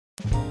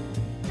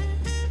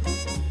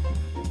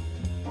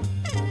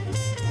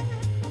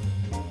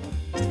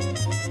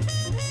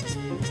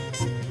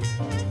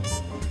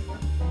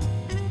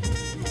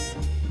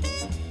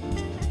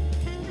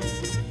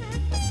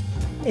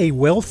A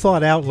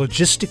well-thought-out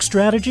logistic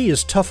strategy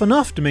is tough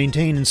enough to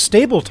maintain in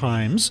stable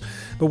times,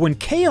 but when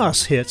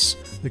chaos hits,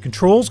 the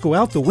controls go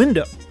out the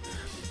window.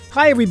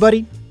 Hi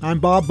everybody, I'm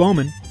Bob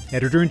Bowman,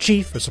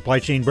 Editor-in-Chief for Supply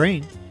Chain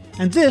Brain,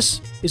 and this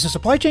is the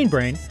Supply Chain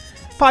Brain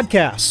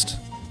podcast.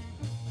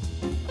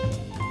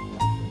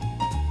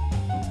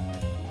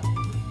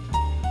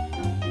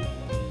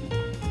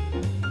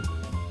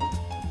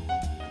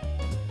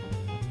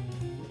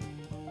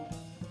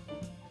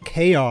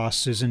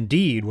 Chaos is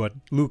indeed what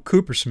Luke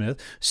Coopersmith,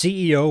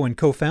 CEO and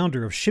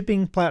co-founder of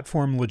shipping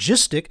platform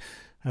Logistic,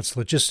 that's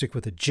Logistic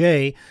with a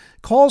J,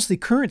 calls the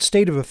current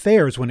state of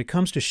affairs when it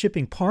comes to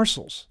shipping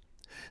parcels.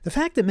 The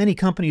fact that many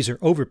companies are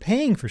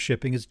overpaying for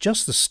shipping is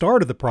just the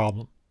start of the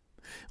problem.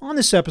 On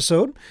this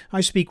episode,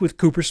 I speak with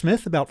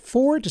Coopersmith about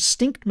 4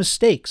 distinct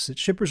mistakes that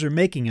shippers are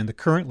making in the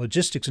current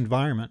logistics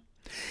environment.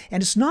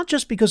 And it's not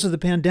just because of the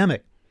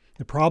pandemic.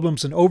 The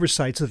problems and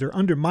oversights that are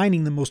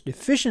undermining the most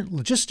efficient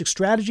logistics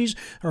strategies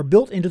are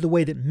built into the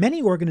way that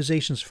many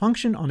organizations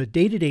function on a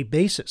day-to-day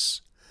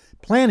basis.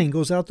 Planning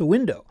goes out the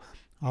window.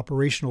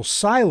 Operational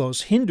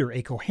silos hinder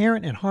a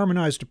coherent and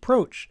harmonized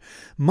approach.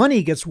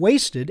 Money gets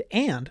wasted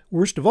and,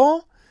 worst of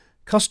all,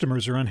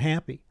 customers are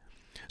unhappy.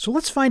 So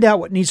let's find out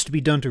what needs to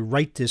be done to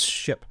right this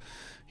ship.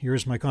 Here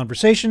is my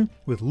conversation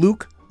with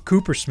Luke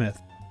Coopersmith.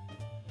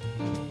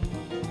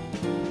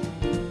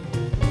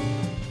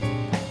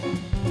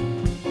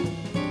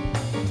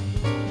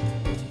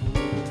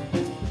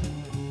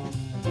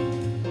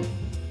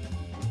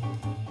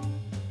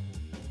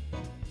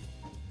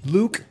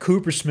 Luke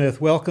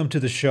Coopersmith, welcome to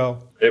the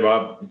show. Hey,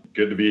 Bob.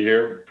 Good to be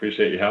here.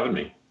 Appreciate you having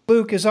me.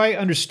 Luke, as I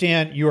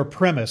understand your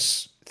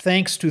premise,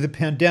 thanks to the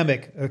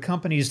pandemic,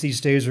 companies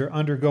these days are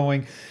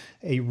undergoing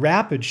a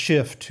rapid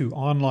shift to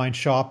online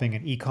shopping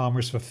and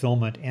e-commerce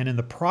fulfillment, and in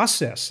the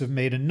process have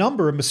made a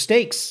number of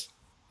mistakes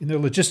in their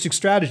logistics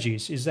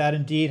strategies. Is that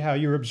indeed how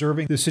you're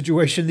observing the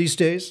situation these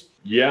days?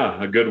 Yeah,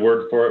 a good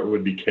word for it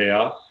would be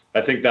chaos.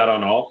 I think that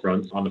on all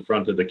fronts, on the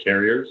front of the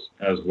carriers,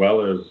 as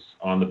well as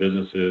on the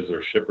businesses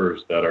or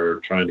shippers that are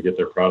trying to get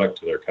their product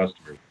to their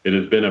customers. It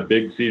has been a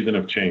big season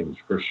of change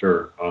for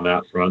sure on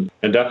that front.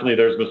 And definitely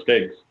there's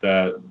mistakes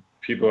that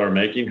people are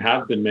making,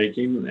 have been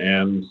making,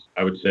 and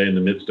I would say in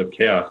the midst of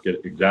chaos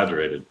get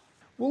exaggerated.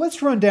 Well,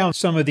 let's run down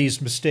some of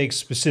these mistakes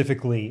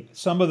specifically.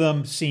 Some of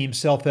them seem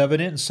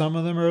self-evident and some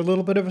of them are a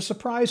little bit of a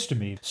surprise to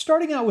me.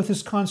 Starting out with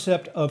this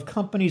concept of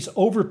companies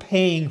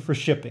overpaying for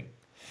shipping.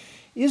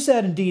 Is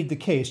that indeed the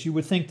case? You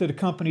would think that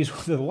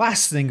the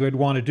last thing they'd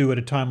want to do at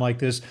a time like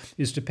this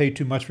is to pay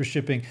too much for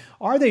shipping.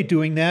 Are they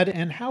doing that,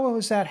 and how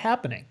is that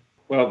happening?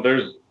 Well,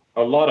 there's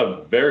a lot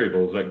of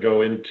variables that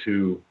go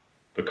into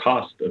the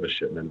cost of a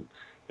shipment.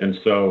 And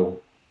so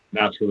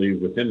naturally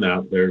within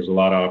that, there's a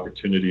lot of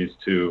opportunities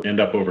to end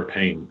up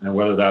overpaying. And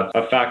whether that's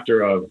a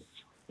factor of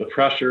the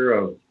pressure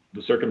of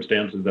the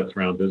circumstances that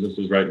surround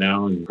businesses right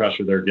now and the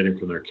pressure they're getting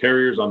from their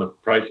carriers on the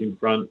pricing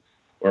front,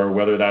 or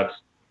whether that's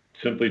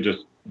simply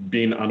just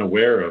being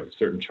unaware of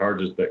certain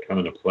charges that come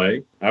into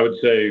play. I would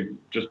say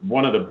just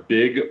one of the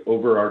big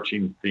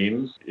overarching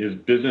themes is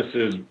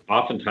businesses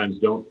oftentimes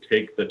don't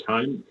take the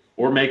time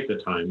or make the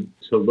time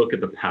to look at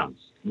the past,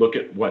 look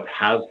at what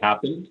has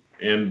happened.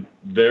 And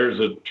there's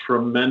a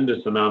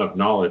tremendous amount of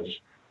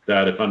knowledge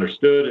that, if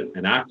understood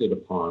and acted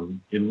upon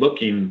in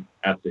looking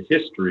at the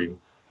history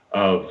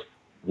of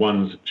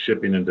one's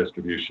shipping and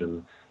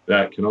distribution,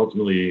 that can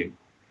ultimately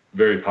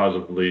very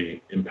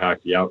positively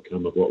impact the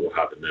outcome of what will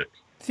happen next.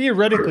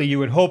 Theoretically, you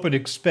would hope and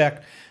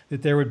expect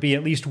that there would be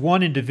at least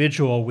one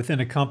individual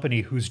within a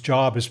company whose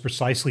job is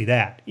precisely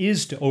that,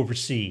 is to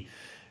oversee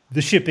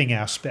the shipping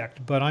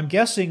aspect. But I'm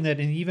guessing that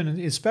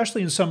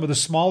especially in some of the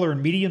smaller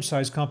and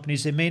medium-sized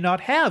companies, they may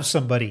not have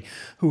somebody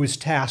who is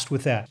tasked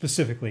with that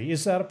specifically.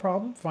 Is that a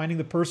problem, finding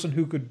the person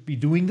who could be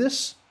doing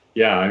this?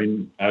 Yeah, I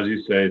mean, as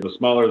you say, the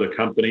smaller the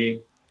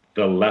company,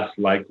 the less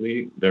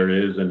likely there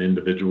is an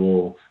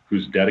individual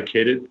who's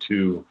dedicated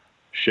to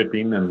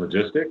shipping and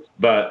logistics.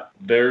 But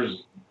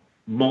there's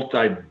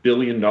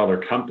multi-billion-dollar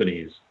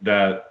companies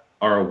that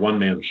are a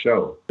one-man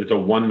show. It's a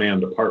one-man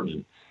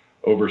department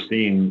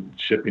overseeing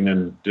shipping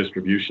and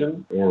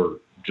distribution, or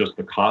just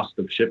the cost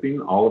of shipping.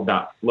 All of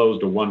that flows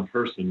to one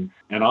person.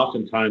 And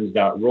oftentimes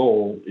that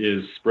role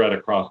is spread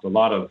across a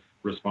lot of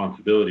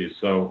responsibilities.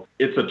 So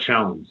it's a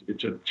challenge.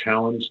 It's a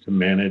challenge to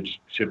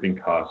manage shipping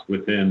costs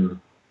within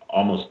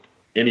almost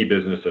any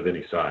business of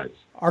any size.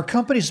 Are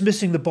companies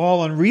missing the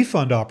ball on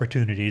refund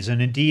opportunities?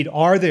 And indeed,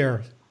 are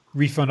there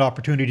refund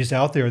opportunities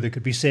out there that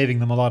could be saving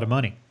them a lot of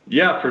money?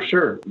 Yeah, for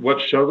sure. What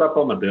shows up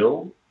on the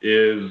bill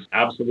is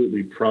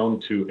absolutely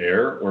prone to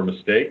error or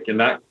mistake. And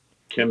that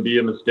can be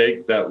a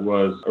mistake that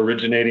was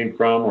originating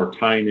from or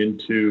tying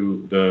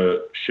into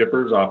the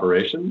shipper's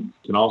operation.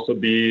 It can also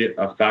be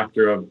a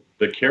factor of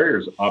the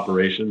carrier's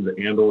operations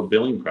and or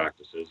billing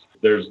practices.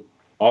 There's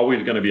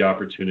always going to be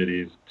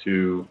opportunities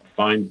to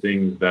find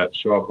things that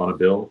show up on a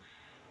bill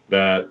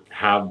that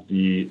have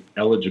the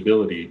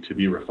eligibility to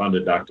be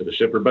refunded back to the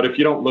shipper. But if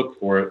you don't look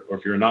for it, or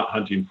if you're not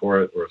hunting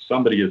for it, or if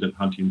somebody isn't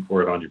hunting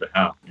for it on your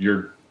behalf,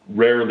 you're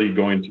rarely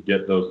going to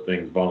get those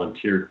things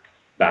volunteered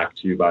back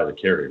to you by the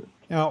carrier.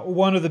 Now,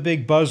 one of the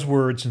big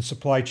buzzwords in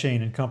supply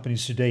chain and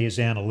companies today is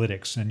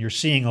analytics, and you're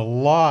seeing a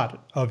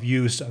lot of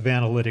use of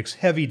analytics,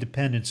 heavy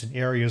dependence in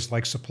areas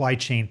like supply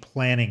chain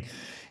planning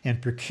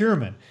and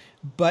procurement,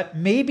 but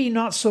maybe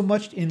not so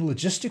much in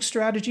logistics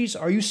strategies.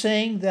 Are you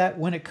saying that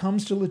when it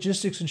comes to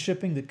logistics and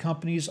shipping, that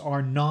companies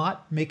are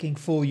not making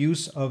full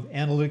use of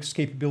analytics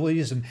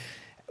capabilities? And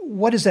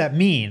what does that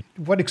mean?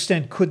 To what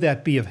extent could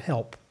that be of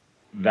help?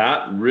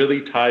 That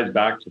really ties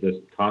back to this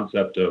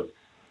concept of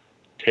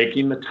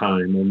taking the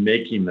time or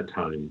making the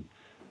time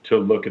to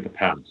look at the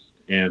past.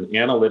 And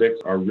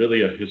analytics are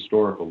really a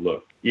historical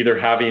look, either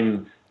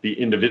having the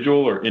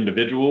individual or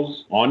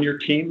individuals on your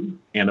team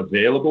and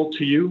available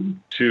to you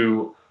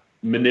to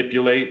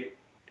manipulate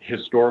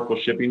historical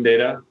shipping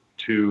data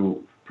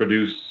to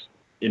produce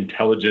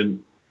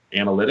intelligent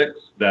analytics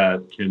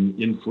that can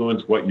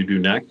influence what you do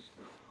next,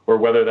 or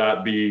whether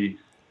that be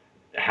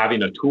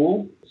having a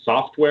tool,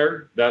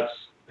 software that's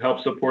help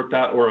support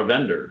that, or a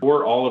vendor,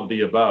 or all of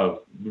the above.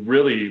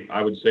 Really,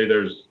 I would say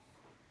there's,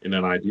 in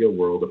an ideal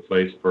world, a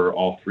place for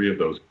all three of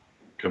those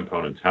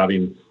components.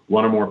 Having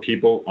one or more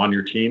people on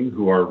your team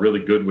who are really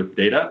good with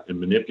data and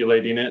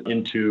manipulating it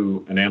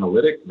into an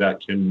analytic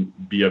that can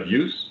be of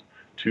use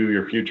to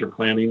your future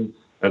planning,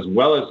 as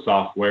well as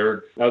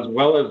software, as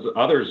well as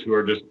others who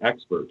are just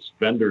experts,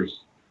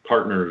 vendors,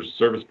 partners,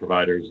 service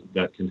providers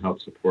that can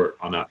help support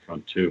on that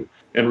front too.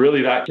 And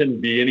really that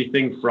can be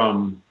anything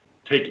from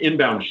take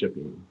inbound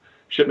shipping,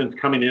 shipments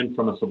coming in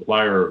from a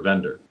supplier or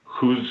vendor.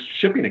 Whose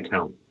shipping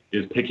account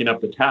is picking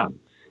up the tab?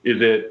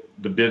 Is it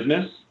the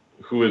business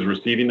who is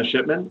receiving the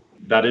shipment,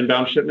 that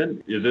inbound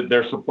shipment? Is it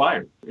their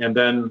supplier? And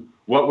then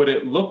what would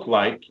it look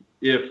like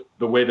if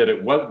the way that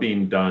it was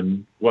being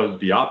done was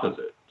the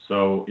opposite?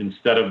 So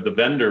instead of the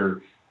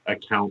vendor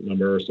account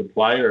number or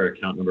supplier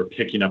account number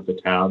picking up the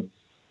tab,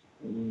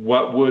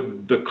 what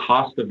would the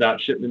cost of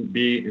that shipment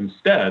be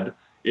instead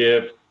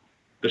if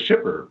the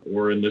shipper,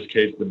 or in this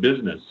case, the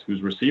business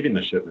who's receiving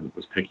the shipment,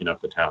 was picking up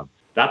the tab?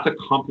 That's a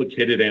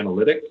complicated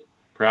analytic,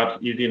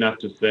 perhaps easy enough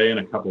to say in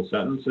a couple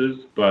sentences,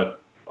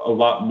 but a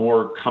lot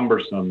more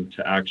cumbersome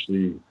to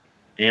actually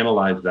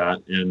analyze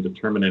that and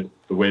determine if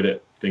the way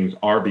that things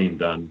are being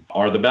done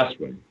are the best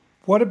way.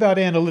 What about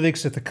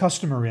analytics at the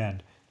customer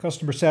end?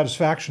 Customer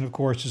satisfaction, of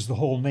course, is the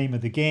whole name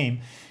of the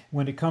game.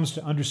 When it comes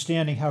to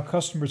understanding how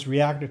customers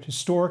reacted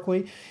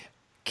historically,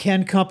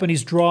 can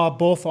companies draw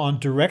both on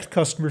direct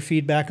customer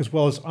feedback as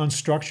well as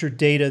unstructured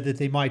data that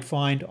they might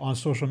find on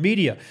social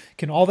media?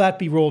 Can all that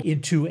be rolled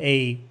into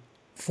a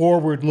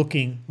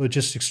forward-looking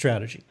logistics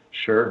strategy?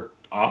 Sure.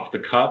 Off the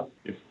cuff,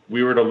 if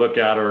we were to look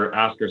at or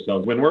ask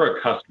ourselves, when we're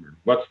a customer,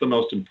 what's the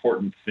most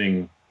important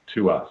thing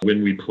to us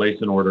when we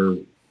place an order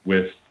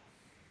with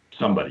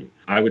somebody?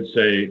 I would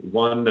say,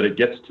 one, that it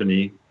gets to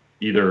me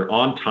either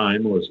on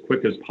time or as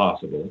quick as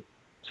possible.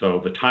 So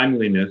the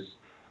timeliness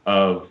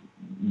of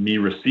me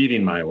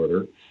receiving my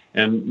order.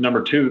 And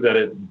number two, that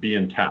it be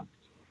intact.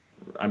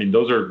 I mean,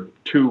 those are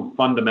two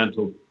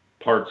fundamental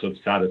parts of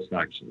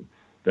satisfaction,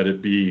 that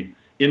it be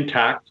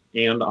intact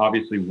and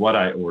obviously what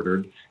I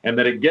ordered, and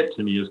that it get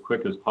to me as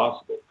quick as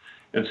possible.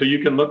 And so you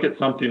can look at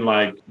something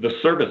like the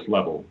service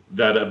level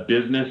that a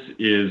business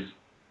is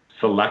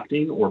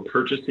selecting or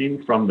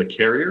purchasing from the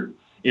carrier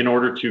in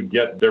order to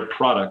get their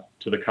product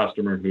to the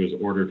customer who has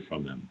ordered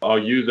from them. I'll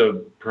use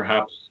a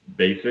perhaps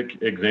basic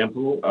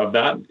example of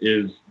that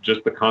is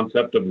just the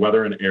concept of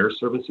whether an air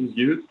service is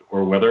used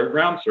or whether a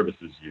ground service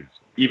is used.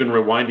 Even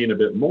rewinding a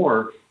bit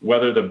more,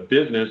 whether the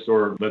business,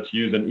 or let's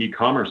use an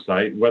e-commerce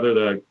site, whether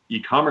the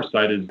e-commerce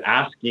site is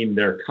asking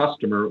their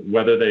customer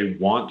whether they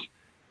want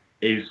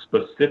a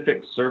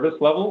specific service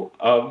level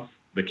of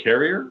the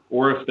carrier,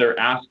 or if they're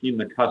asking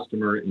the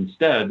customer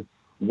instead,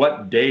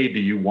 what day do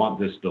you want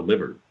this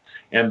delivered?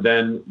 And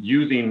then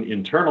using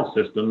internal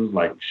systems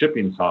like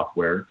shipping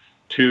software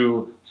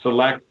to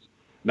select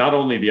not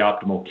only the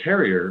optimal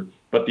carrier,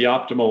 but the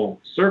optimal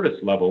service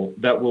level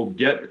that will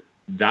get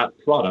that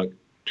product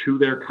to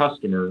their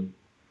customer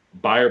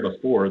by or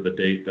before the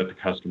date that the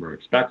customer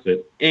expects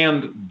it,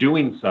 and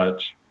doing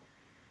such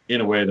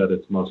in a way that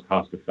it's most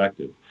cost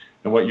effective.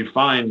 And what you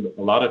find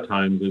a lot of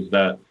times is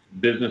that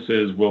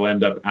businesses will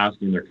end up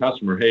asking their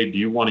customer, hey, do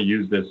you want to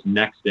use this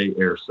next day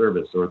air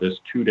service or this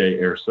 2-day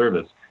air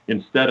service?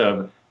 Instead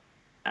of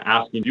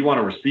asking, do you want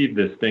to receive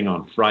this thing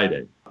on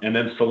Friday? And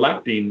then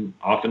selecting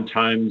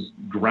oftentimes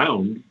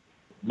ground.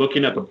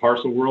 Looking at the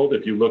parcel world,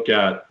 if you look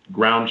at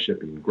ground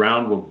shipping,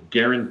 ground will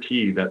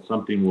guarantee that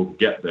something will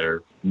get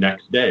there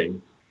next day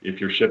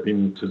if you're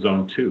shipping to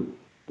zone 2.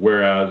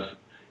 Whereas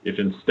if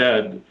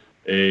instead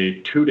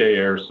a 2-day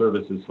air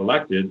service is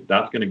selected,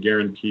 that's going to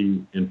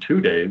guarantee in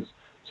 2 days.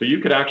 So you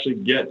could actually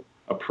get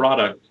a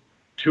product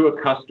to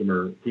a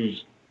customer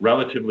who's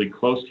relatively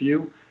close to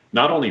you,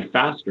 not only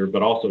faster,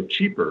 but also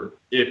cheaper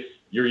if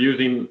you're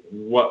using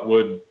what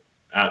would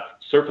at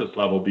surface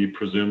level be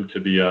presumed to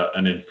be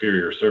an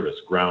inferior service,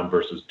 ground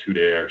versus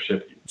 2-day air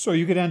shipping. So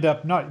you could end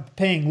up not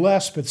paying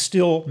less, but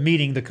still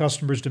meeting the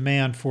customer's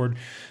demand for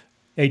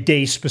a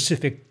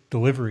day-specific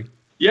delivery.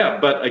 Yeah,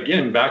 but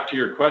again, back to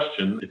your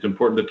question, it's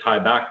important to tie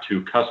back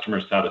to customer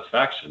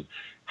satisfaction.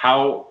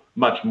 How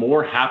much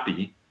more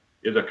happy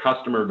is a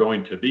customer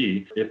going to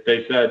be if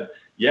they said,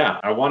 yeah,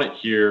 I want it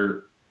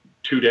here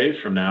 2 days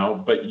from now,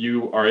 but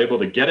you are able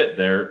to get it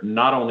there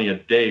not only a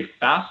day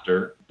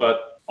faster,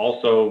 but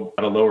also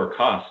at a lower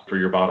cost for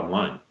your bottom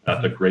line.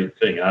 That's a great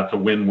thing. That's a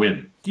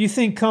win-win. Do you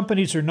think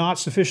companies are not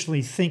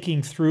sufficiently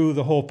thinking through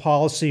the whole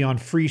policy on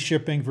free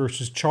shipping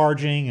versus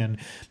charging and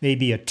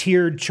maybe a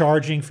tiered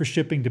charging for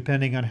shipping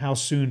depending on how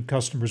soon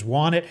customers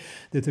want it,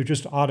 that they're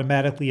just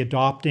automatically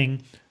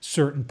adopting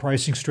certain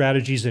pricing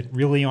strategies that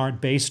really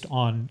aren't based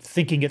on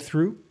thinking it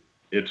through?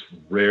 It's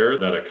rare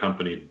that a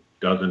company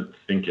doesn't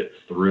think it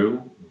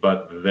through,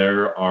 but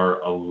there are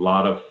a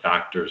lot of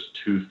factors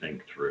to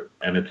think through.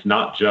 And it's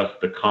not just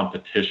the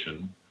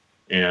competition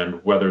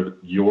and whether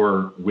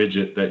your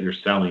widget that you're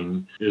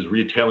selling is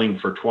retailing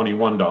for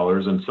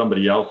 $21 and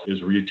somebody else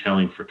is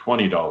retailing for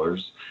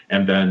 $20,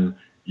 and then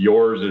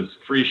yours is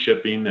free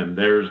shipping and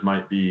theirs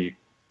might be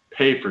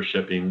pay for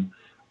shipping,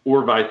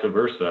 or vice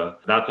versa.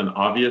 That's an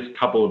obvious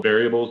couple of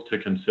variables to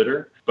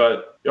consider.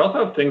 But you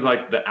also have things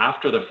like the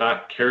after the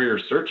fact carrier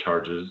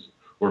surcharges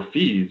or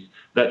fees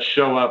that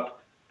show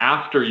up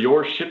after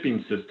your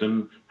shipping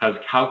system has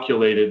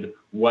calculated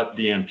what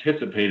the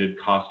anticipated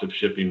cost of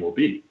shipping will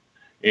be.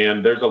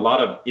 And there's a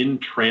lot of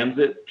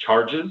in-transit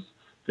charges,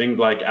 things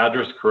like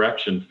address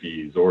correction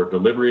fees or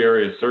delivery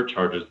area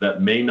surcharges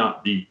that may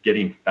not be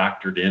getting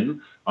factored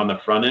in on the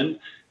front end.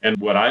 And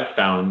what I've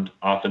found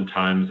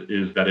oftentimes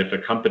is that if a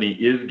company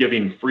is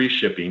giving free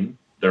shipping,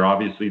 they're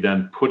obviously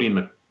then putting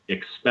the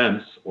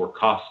expense or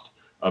cost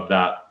of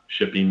that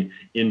shipping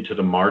into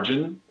the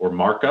margin or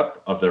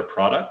markup of their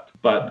product.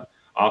 But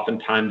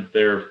oftentimes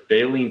they're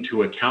failing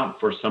to account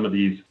for some of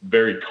these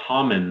very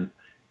common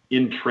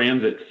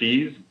in-transit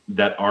fees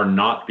that are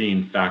not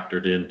being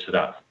factored into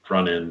that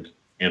front-end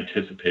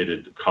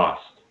anticipated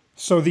cost.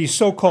 So these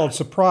so-called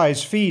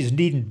surprise fees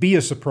needn't be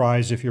a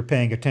surprise if you're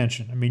paying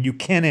attention. I mean, you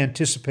can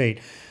anticipate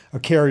a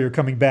carrier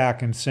coming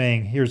back and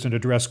saying, here's an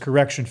address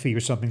correction fee or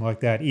something like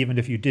that, even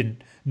if you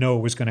didn't know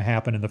it was going to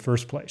happen in the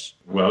first place.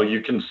 Well,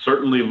 you can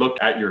certainly look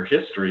at your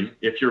history.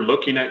 If you're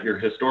looking at your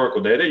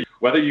historical data,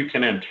 whether you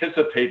can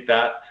anticipate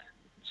that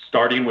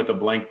starting with a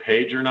blank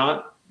page or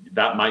not,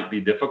 that might be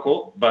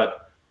difficult,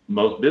 but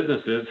most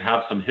businesses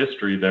have some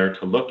history there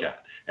to look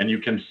at. And you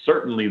can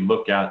certainly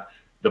look at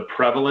the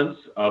prevalence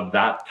of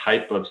that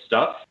type of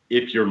stuff.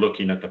 If you're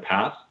looking at the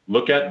past,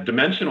 look at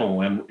dimensional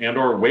and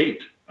or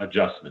weight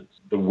adjustments.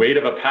 The weight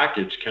of a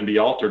package can be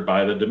altered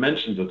by the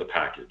dimensions of the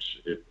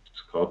package. It's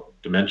called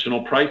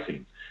dimensional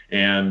pricing.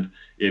 And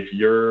if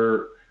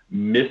you're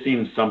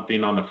missing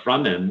something on the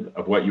front end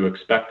of what you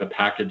expect the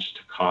package to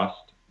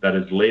cost, that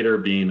is later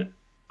being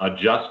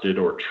adjusted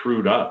or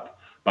trued up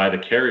by the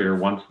carrier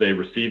once they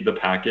receive the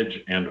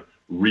package and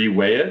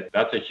reweigh it,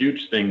 that's a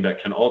huge thing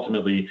that can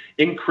ultimately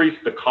increase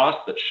the cost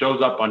that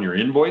shows up on your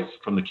invoice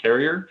from the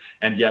carrier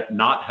and yet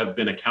not have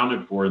been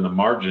accounted for in the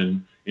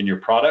margin in your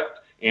product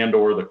and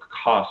or the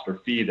cost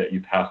or fee that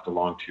you passed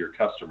along to your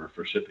customer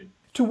for shipping.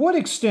 To what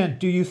extent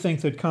do you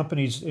think that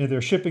companies,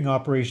 their shipping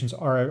operations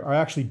are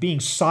actually being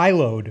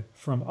siloed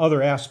from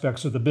other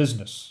aspects of the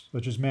business,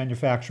 such as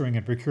manufacturing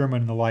and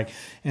procurement and the like,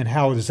 and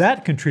how does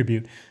that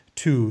contribute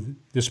to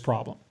this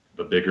problem?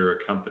 The bigger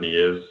a company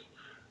is,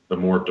 the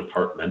more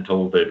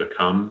departmental they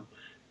become.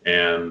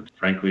 And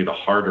frankly, the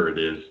harder it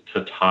is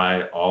to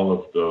tie all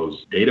of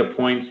those data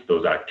points,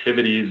 those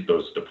activities,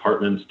 those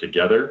departments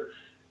together.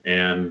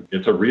 And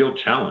it's a real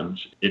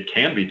challenge. It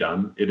can be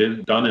done. It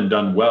is done and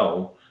done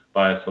well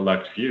by a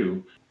select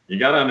few. You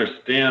got to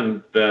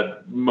understand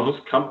that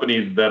most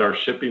companies that are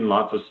shipping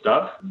lots of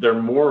stuff, they're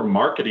more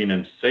marketing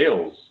and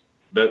sales.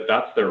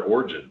 That's their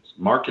origins,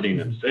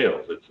 marketing and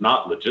sales. It's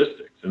not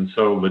logistics. And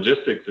so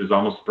logistics is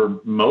almost, for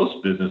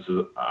most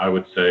businesses, I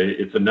would say,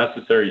 it's a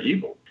necessary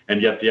evil.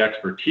 And yet the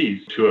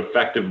expertise to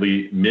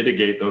effectively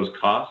mitigate those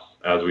costs,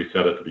 as we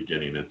said at the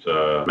beginning, it's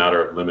a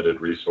matter of limited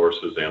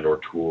resources and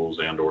or tools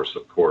and or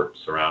support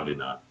surrounding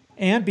that.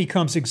 And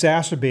becomes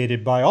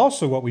exacerbated by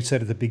also what we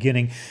said at the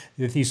beginning,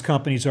 that these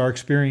companies are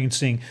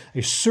experiencing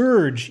a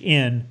surge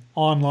in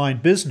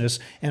online business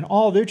and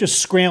they're just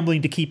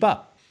scrambling to keep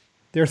up.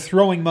 They're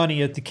throwing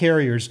money at the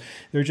carriers.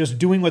 They're just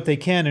doing what they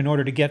can in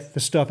order to get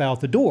the stuff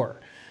out the door.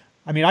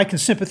 I mean, I can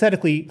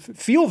sympathetically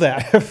feel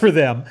that for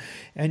them,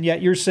 and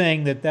yet you're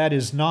saying that that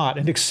is not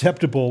an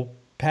acceptable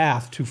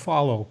path to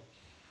follow,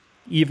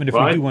 even if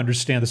we do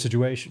understand the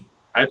situation.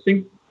 I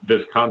think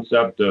this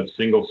concept of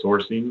single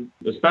sourcing,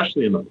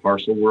 especially in the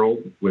parcel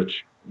world,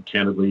 which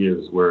candidly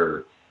is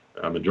where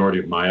a majority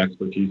of my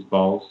expertise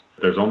falls,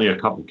 there's only a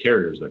couple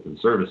carriers that can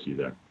service you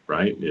there,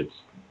 right? It's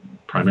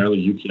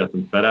primarily UPS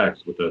and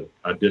FedEx with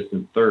a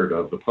distant third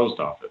of the post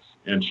office.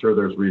 And sure,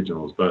 there's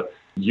regionals, but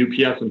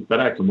UPS and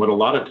FedEx, and what a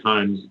lot of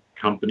times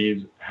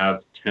companies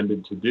have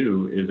tended to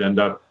do is end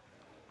up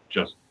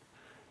just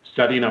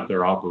setting up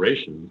their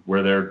operations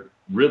where they're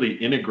really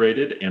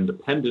integrated and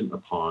dependent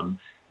upon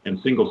and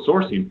single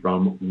sourcing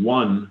from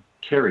one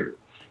carrier.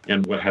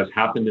 And what has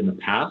happened in the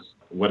past,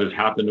 what has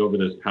happened over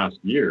this past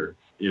year,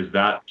 is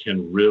that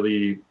can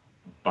really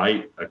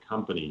bite a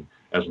company.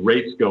 As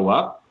rates go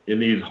up in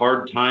these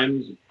hard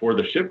times for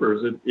the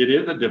shippers, it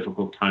is a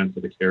difficult time for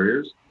the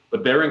carriers,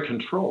 but they're in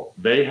control.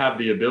 They have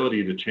the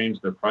ability to change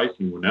their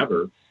pricing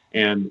whenever.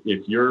 And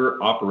if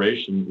your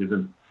operation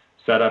isn't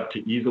set up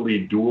to easily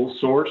dual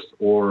source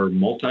or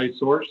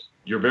multi-source,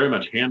 you're very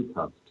much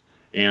handcuffed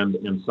and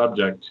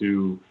subject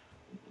to,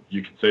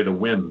 you could say, the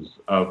whims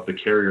of the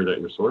carrier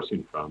that you're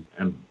sourcing from.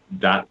 And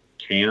that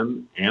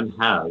can and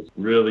has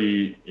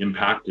really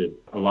impacted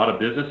a lot of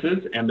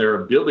businesses and their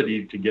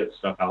ability to get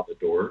stuff out the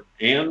door,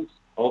 and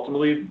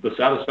ultimately the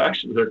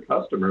satisfaction of their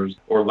customers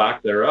or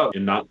lack thereof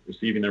in not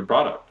receiving their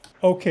product.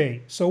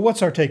 Okay, so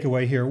what's our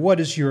takeaway here? What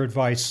is your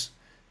advice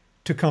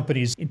to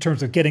companies in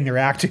terms of getting their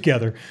act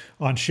together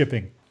on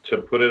shipping? To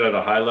put it at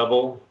a high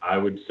level, I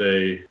would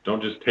say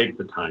don't just take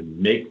the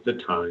time, make the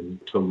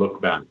time to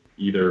look back.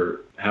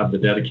 Either have the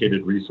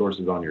dedicated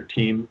resources on your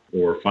team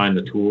or find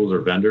the tools or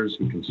vendors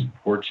who can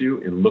support you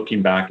in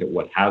looking back at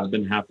what has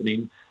been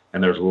happening.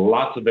 And there's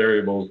lots of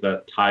variables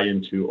that tie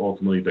into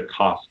ultimately the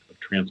cost of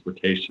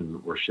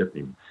transportation or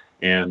shipping.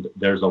 And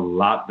there's a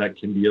lot that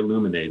can be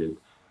illuminated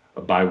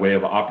by way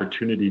of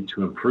opportunity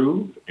to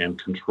improve and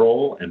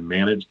control and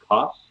manage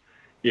costs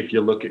if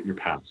you look at your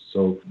past.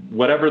 So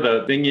whatever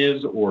the thing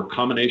is or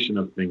combination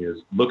of thing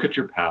is, look at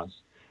your past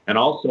and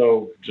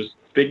also just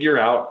figure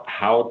out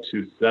how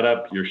to set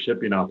up your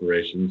shipping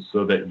operations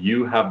so that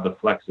you have the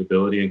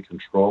flexibility and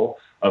control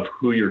of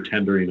who you're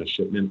tendering a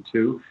shipment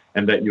to,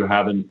 and that you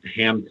haven't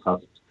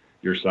handcuffed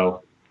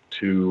yourself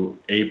to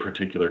a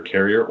particular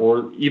carrier,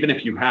 or even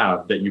if you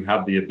have, that you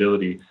have the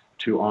ability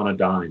to, on a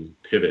dime,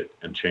 pivot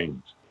and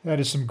change. That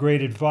is some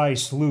great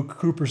advice. Luke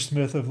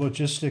Coopersmith of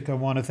Logistic, I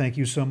want to thank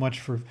you so much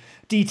for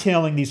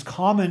detailing these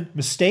common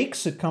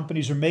mistakes that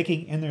companies are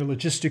making in their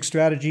logistics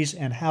strategies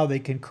and how they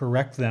can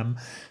correct them.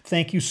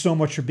 Thank you so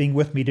much for being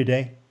with me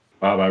today.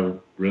 Bob, I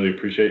really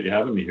appreciate you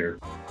having me here.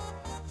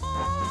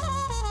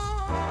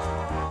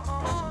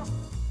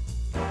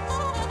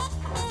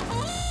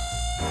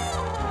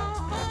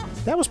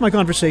 That was my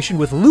conversation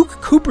with Luke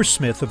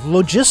Coopersmith of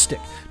Logistic,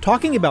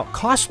 talking about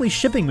costly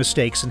shipping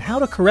mistakes and how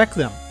to correct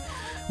them.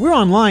 We're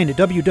online at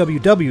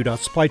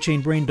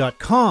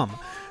www.supplychainbrain.com,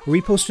 where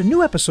we post a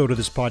new episode of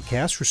this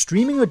podcast for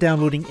streaming or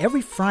downloading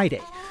every Friday.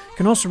 You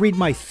can also read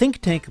my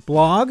Think Tank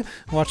blog,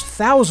 watch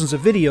thousands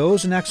of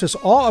videos, and access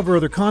all of our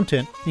other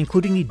content,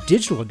 including the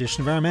digital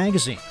edition of our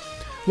magazine.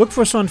 Look for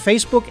us on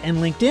Facebook and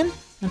LinkedIn,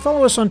 and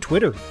follow us on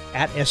Twitter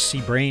at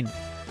SCBrain.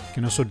 You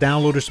can also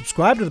download or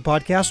subscribe to the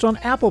podcast on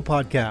Apple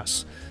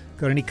Podcasts.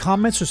 Got any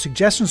comments or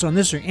suggestions on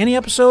this or any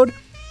episode?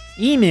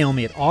 Email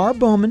me at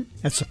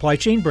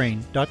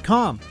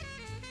rbowman@supplychainbrain.com.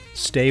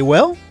 Stay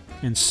well,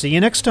 and see you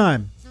next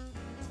time.